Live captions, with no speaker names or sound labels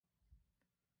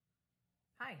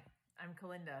I'm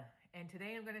Calynda, and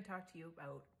today I'm going to talk to you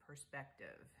about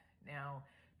perspective. Now,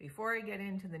 before I get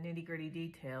into the nitty-gritty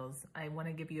details, I want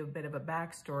to give you a bit of a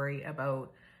backstory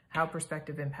about how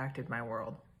perspective impacted my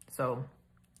world. So,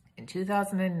 in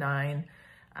 2009,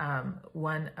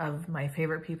 one of my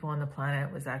favorite people on the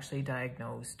planet was actually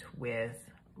diagnosed with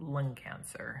lung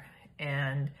cancer,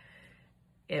 and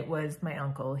it was my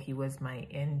uncle. He was my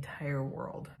entire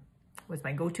world, was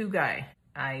my go-to guy.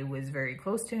 I was very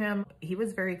close to him. He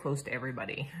was very close to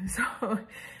everybody. So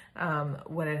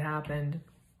what had happened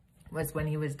was when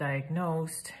he was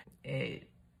diagnosed, it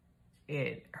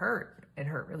hurt. It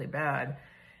hurt really bad.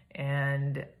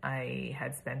 And I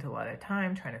had spent a lot of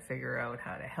time trying to figure out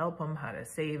how to help him, how to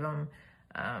save him.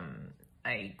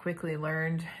 I quickly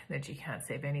learned that you can't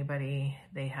save anybody.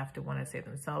 They have to want to save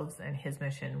themselves. And his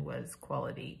mission was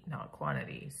quality, not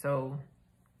quantity. So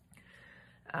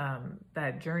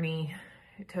that journey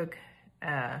took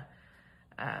a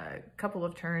couple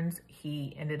of turns.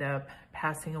 He ended up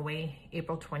passing away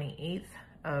April 28th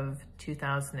of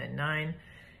 2009.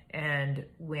 And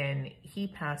when he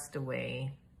passed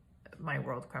away, my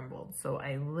world crumbled. So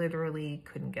I literally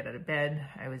couldn't get out of bed.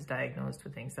 I was diagnosed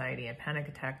with anxiety and panic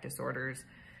attack disorders,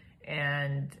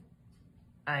 and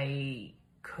I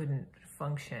couldn't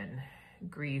function.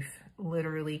 Grief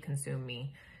literally consumed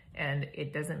me. And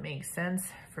it doesn't make sense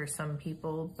for some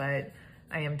people, but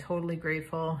I am totally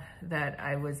grateful that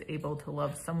I was able to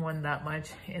love someone that much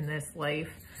in this life,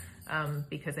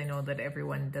 because I know that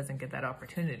everyone doesn't get that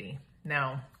opportunity.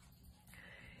 Now,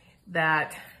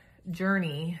 that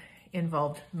journey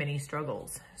involved many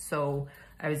struggles. So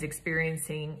I was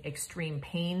experiencing extreme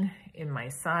pain in my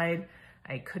side.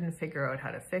 I couldn't figure out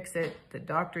how to fix it. The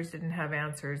doctors didn't have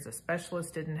answers. The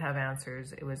specialists didn't have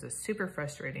answers. It was a super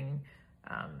frustrating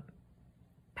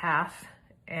path,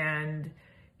 and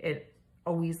it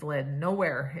always led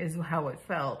nowhere is how it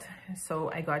felt.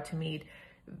 So I got to meet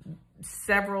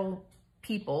several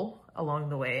people along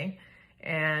the way,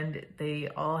 and they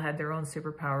all had their own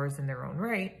superpowers in their own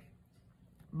right.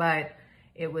 But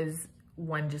it was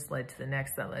one just led to the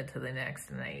next, that led to the next.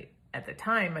 And at the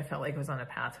time, I felt like I was on a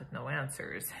path with no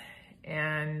answers.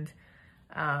 And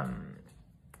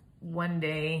one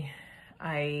day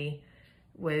I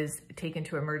was taken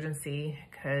to emergency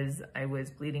because I was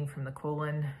bleeding from the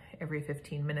colon. Every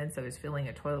 15 minutes, I was filling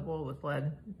a toilet bowl with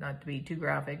blood. Not to be too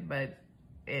graphic, but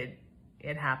it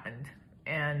happened.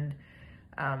 And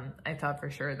I thought for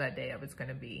sure that day I was going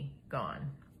to be gone.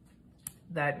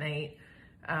 That night,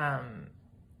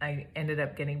 I ended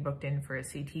up getting booked in for a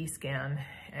CT scan,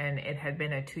 and it had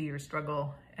been a 2-year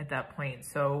struggle at that point.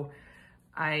 So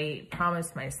I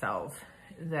promised myself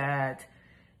that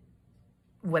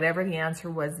whatever the answer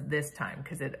was this time,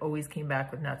 because it always came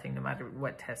back with nothing no matter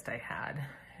what test I had.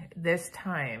 This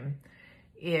time,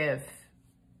 if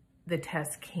the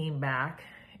test came back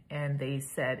and they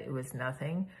said it was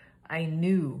nothing, I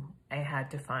knew I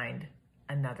had to find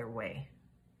another way.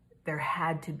 There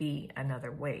had to be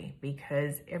another way,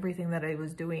 because everything that I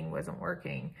was doing wasn't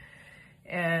working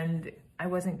and I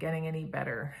wasn't getting any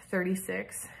better.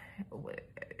 36,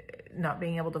 not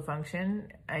being able to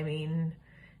function, I mean,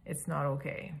 it's not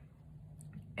okay.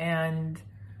 And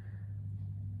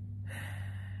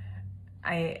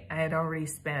I had already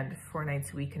spent 4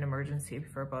 nights a week in emergency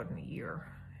for about a year.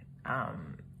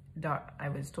 I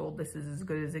was told this is as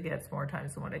good as it gets, more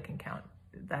times than what I can count.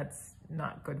 That's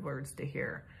not good words to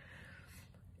hear.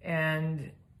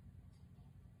 And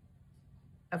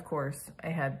of course, I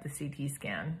had the CT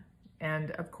scan, and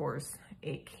of course,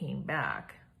 it came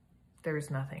back.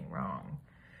 There's nothing wrong.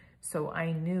 So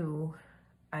I knew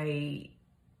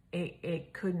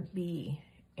it couldn't be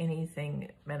anything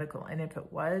medical. And if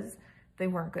it was, they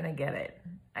weren't going to get it.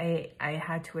 I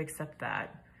had to accept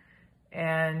that.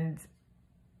 And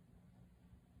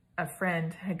a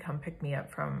friend had come pick me up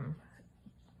from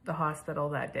the hospital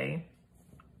that day,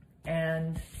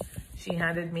 and she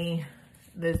handed me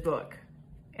this book,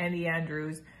 Andy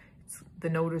Andrews. It's The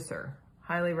Noticer.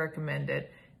 Highly recommend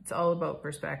it. It's all about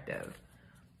perspective.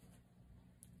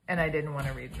 And I didn't want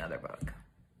to read another book.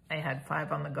 I had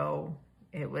 5 on the go.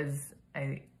 It was,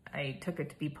 I took it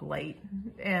to be polite,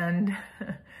 and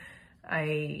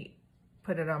I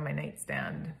put it on my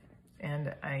nightstand,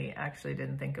 and I actually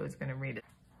didn't think I was going to read it.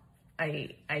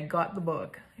 I got the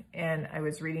book, and I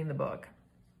was reading the book.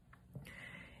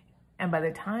 And by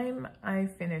the time I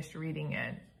finished reading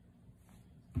it,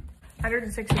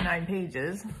 169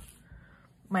 pages,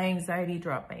 my anxiety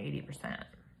dropped by 80%.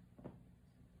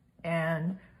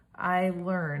 And I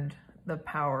learned the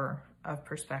power of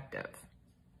perspective.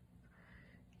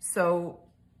 So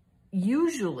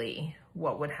usually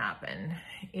what would happen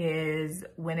is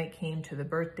when it came to the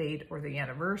birth date or the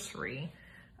anniversary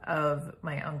of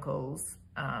my uncle's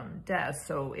death,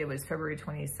 so it was February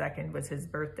 22nd was his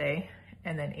birthday,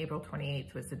 and then April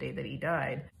 28th was the day that he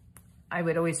died, I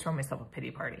would always throw myself a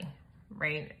pity party,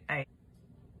 right? I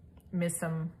miss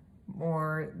him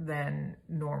more than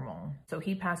normal. So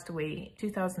he passed away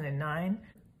 2009.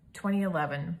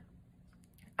 2011,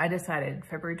 I decided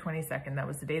February 22nd, that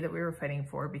was the day that we were fighting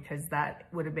for, because that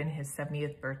would have been his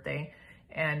 70th birthday.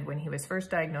 And when he was first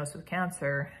diagnosed with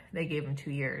cancer, they gave him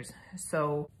 2 years.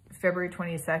 So February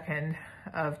 22nd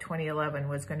of 2011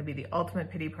 was going to be the ultimate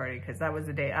pity party, because that was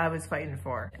the day I was fighting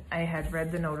for. I had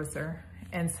read the noticer,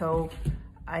 and so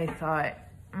I thought,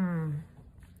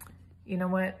 you know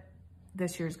what?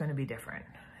 This year is going to be different.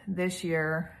 This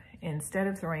year, instead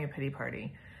of throwing a pity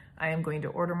party, I am going to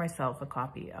order myself a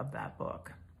copy of that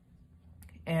book.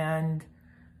 And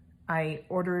I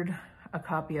ordered a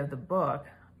copy of the book.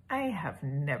 I have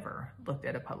never looked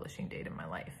at a publishing date in my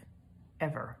life,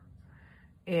 ever.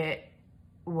 It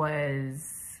was,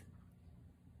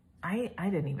 I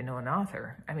didn't even know an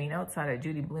author. I mean, outside of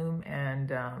Judy Blume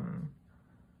and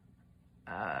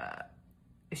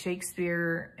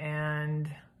Shakespeare and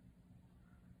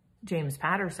James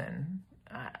Patterson,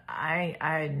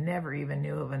 I never even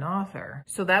knew of an author.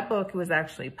 So that book was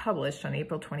actually published on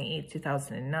April 28th,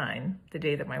 2009, the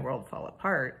day that my world fell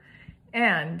apart.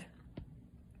 And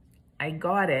I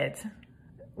got it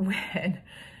when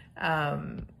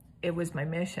it was my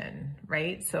mission,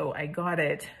 right? So I got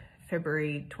it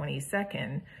February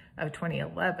 22nd of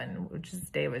 2011, which is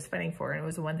the day I was fighting for. And it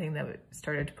was the one thing that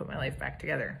started to put my life back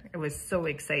together. It was so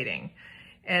exciting.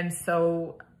 And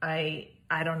so I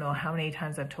don't know how many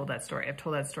times I've told that story. I've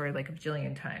told that story like a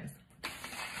bajillion times.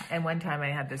 And one time I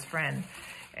had this friend,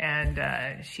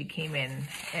 and she came in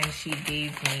and she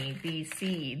gave me these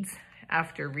seeds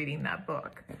after reading that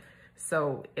book.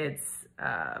 So it's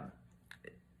a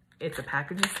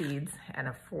package of seeds and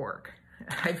a fork.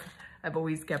 I've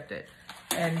always kept it.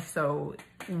 And so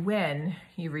when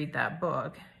you read that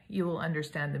book, you will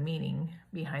understand the meaning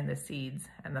behind the seeds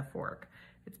and the fork.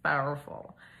 It's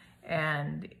powerful.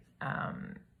 And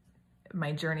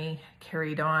my journey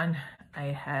carried on. I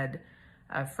had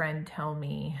a friend tell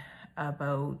me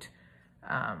about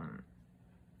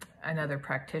another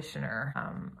practitioner.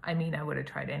 I mean, I would have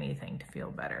tried anything to feel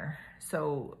better.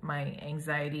 So my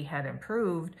anxiety had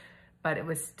improved, but it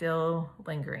was still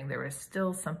lingering. There was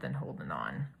still something holding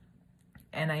on.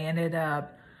 And I ended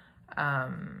up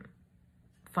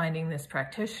finding this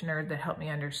practitioner that helped me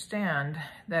understand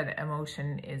that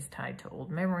emotion is tied to old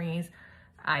memories.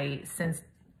 I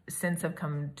since have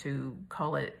come to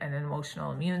call it an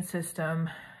emotional immune system.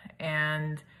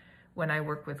 And when I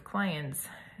work with clients,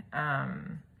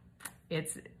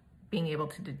 it's being able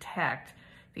to detect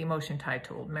the emotion tied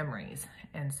to old memories,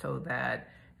 and so that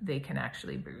they can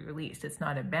actually be released. It's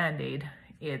not a Band-Aid.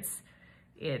 It's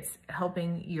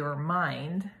helping your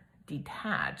mind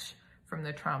detach from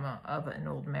the trauma of an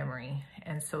old memory,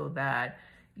 and so that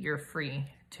you're free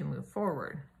to move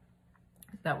forward.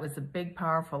 That was a big,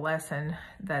 powerful lesson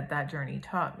that journey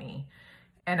taught me.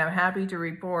 And I'm happy to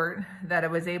report that I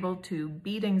was able to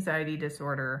beat anxiety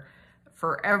disorder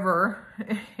forever.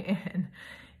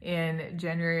 In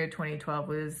January of 2012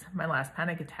 was my last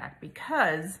panic attack,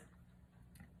 because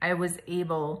I was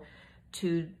able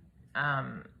to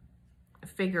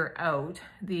figure out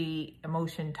the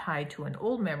emotion tied to an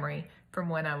old memory from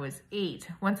when I was 8.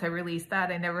 Once I released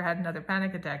that, I never had another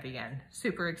panic attack again.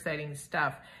 Super exciting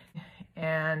stuff.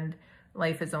 And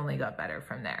life has only got better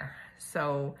from there.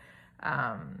 So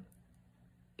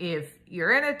if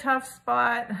you're in a tough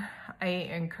spot, I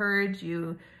encourage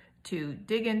you to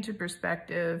dig into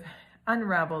perspective,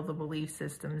 unravel the belief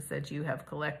systems that you have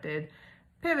collected,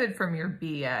 pivot from your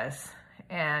BS,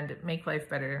 and make life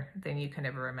better than you can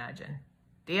ever imagine.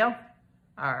 Deal?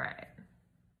 All right.